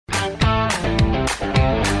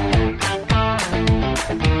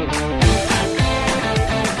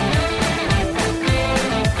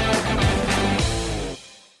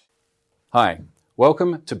Hi,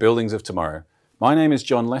 welcome to Buildings of Tomorrow. My name is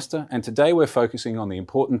John Lester, and today we're focusing on the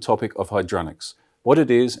important topic of hydronics, what it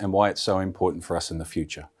is and why it's so important for us in the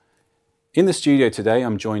future. In the studio today,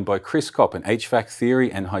 I'm joined by Chris Kopp, an HVAC theory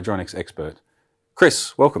and hydronics expert.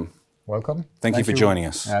 Chris, welcome. Welcome. Thank you for joining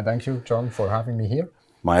us. Thank you, John, for having me here.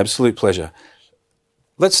 My absolute pleasure.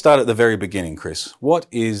 Let's start at the very beginning, Chris. What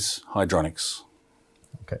is hydronics?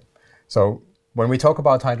 Okay. So when we talk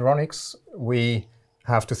about hydronics, we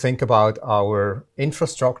have to think about our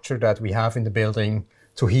infrastructure that we have in the building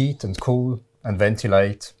to heat and cool and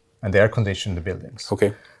ventilate and air condition the buildings.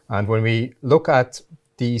 Okay. And when we look at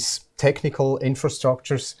these technical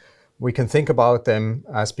infrastructures, we can think about them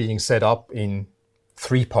as being set up in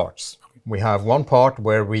three parts. We have one part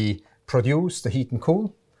where we produce the heat and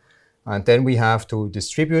cool, and then we have to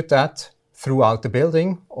distribute that throughout the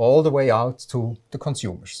building all the way out to the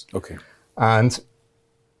consumers. Okay. And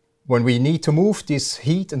when we need to move this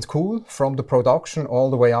heat and cool from the production all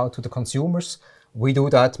the way out to the consumers, we do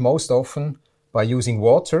that most often by using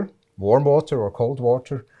water, warm water or cold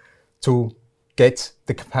water, to get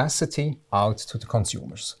the capacity out to the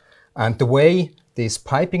consumers. And the way this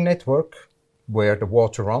piping network, where the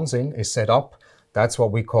water runs in, is set up, that's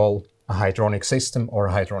what we call a hydronic system or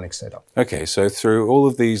a hydronic setup. Okay, so through all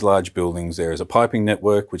of these large buildings, there is a piping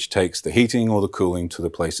network which takes the heating or the cooling to the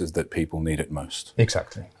places that people need it most.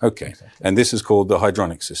 Exactly. Okay, exactly. And this is called the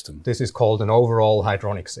hydronic system. This is called an overall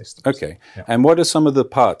hydronic system. Okay, yeah. And what are some of the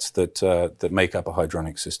parts that make up a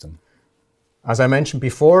hydronic system? As I mentioned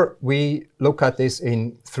before, we look at this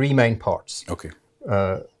in three main parts. Okay.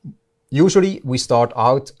 Usually we start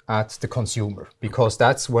out at the consumer because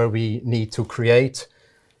that's where we need to create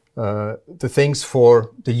the things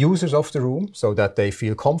for the users of the room so that they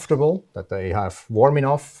feel comfortable, that they have warm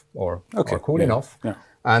enough or cool enough. Yeah.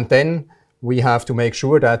 And then we have to make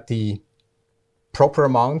sure that the proper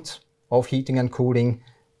amount of heating and cooling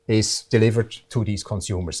is delivered to these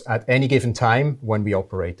consumers at any given time when we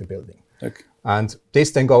operate the building. Okay. And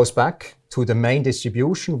this then goes back to the main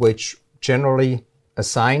distribution, which generally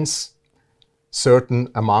assigns certain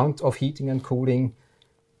amount of heating and cooling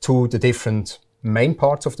to the different main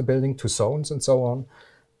parts of the building, to zones and so on,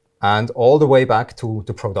 and all the way back to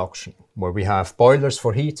the production, where we have boilers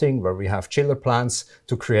for heating, where we have chiller plants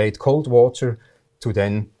to create cold water to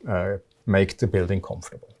then make the building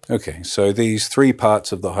comfortable. Okay, so these three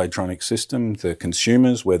parts of the hydronic system, the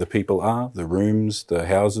consumers, where the people are, the rooms, the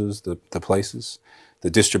houses, the places, the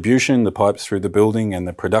distribution, the pipes through the building, and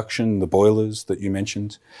the production, the boilers that you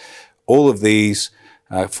mentioned, all of these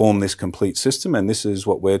form this complete system, and this is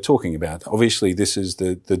what we're talking about. Obviously, this is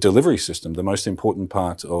the delivery system, the most important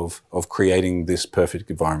part of creating this perfect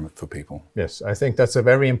environment for people. Yes, I think that's a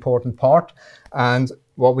very important part. And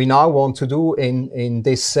what we now want to do in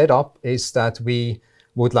this setup is that we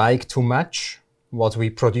would like to match what we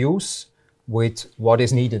produce with what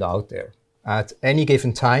is needed out there at any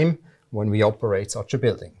given time when we operate such a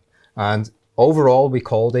building. And overall, we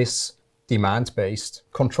call this demand-based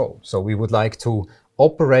control. So we would like to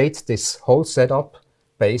operate this whole setup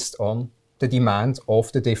based on the demand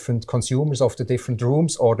of the different consumers of the different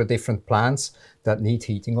rooms or the different plants that need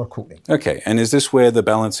heating or cooling. Okay, and is this where the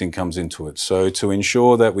balancing comes into it? So to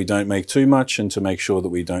ensure that we don't make too much and to make sure that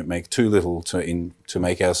we don't make too little to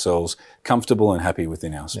make ourselves comfortable and happy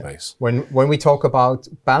within our space. Yeah. When we talk about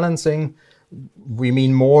balancing, we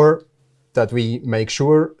mean more that we make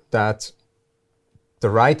sure that the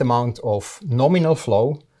right amount of nominal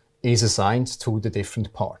flow is assigned to the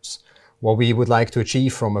different parts. What we would like to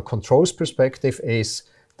achieve from a controls perspective is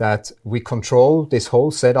that we control this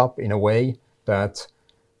whole setup in a way that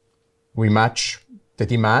we match the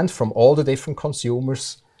demand from all the different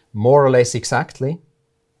consumers more or less exactly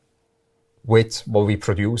with what we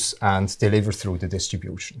produce and deliver through the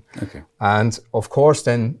distribution. Okay. And of course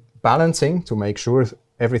then balancing to make sure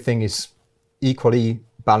everything is equally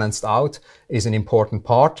balanced out is an important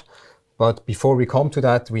part. But before we come to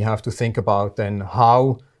that, we have to think about then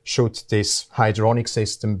how should this hydronic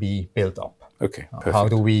system be built up? Okay, perfect. How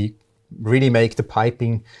do we really make the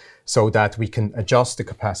piping so that we can adjust the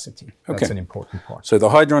capacity? That's an important part. So the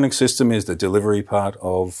hydronic system is the delivery part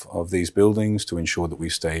of these buildings to ensure that we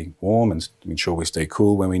stay warm and to ensure we stay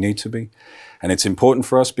cool when we need to be. And it's important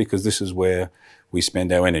for us because this is where we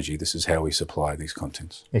spend our energy. This is how we supply these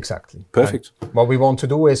contents. Exactly. Perfect. And what we want to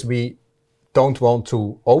do is we don't want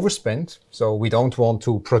to overspend. So we don't want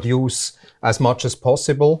to produce as much as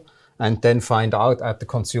possible and then find out at the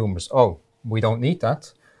consumers, oh, we don't need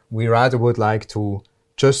that. We rather would like to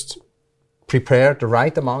just prepare the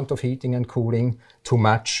right amount of heating and cooling to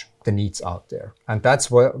match the needs out there. And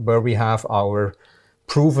that's where we have our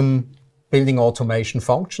proven building automation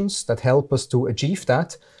functions that help us to achieve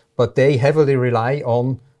that, but they heavily rely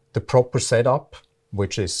on the proper setup,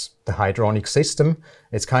 which is the hydronic system.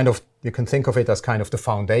 It's kind of, you can think of it as kind of the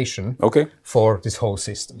foundation for this whole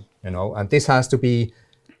system, you know, and this has to be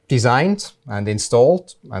designed and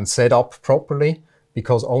installed and set up properly,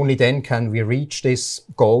 because only then can we reach this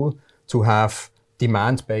goal to have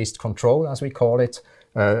demand-based control, as we call it,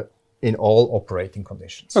 in all operating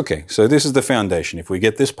conditions. Okay, so this is the foundation. If we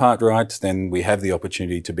get this part right, then we have the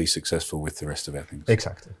opportunity to be successful with the rest of our things.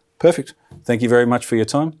 Exactly. Perfect. Thank you very much for your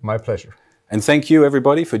time. My pleasure. And thank you,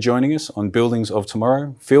 everybody, for joining us on Buildings of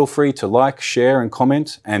Tomorrow. Feel free to like, share, and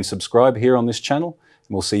comment, and subscribe here on this channel.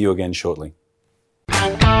 And we'll see you again shortly.